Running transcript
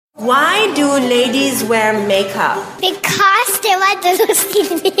Why do ladies wear makeup? Because they want to look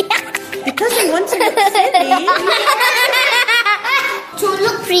skinny. Because they want to look silly. To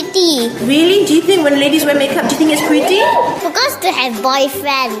look pretty. Really? Do you think when ladies wear makeup, do you think it's pretty? Because they have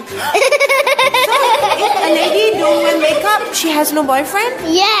boyfriend. If a lady don't wear makeup, she has no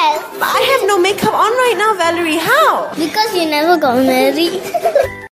boyfriend? Yes. But I have no makeup on right now, Valerie. How? Because you never got married.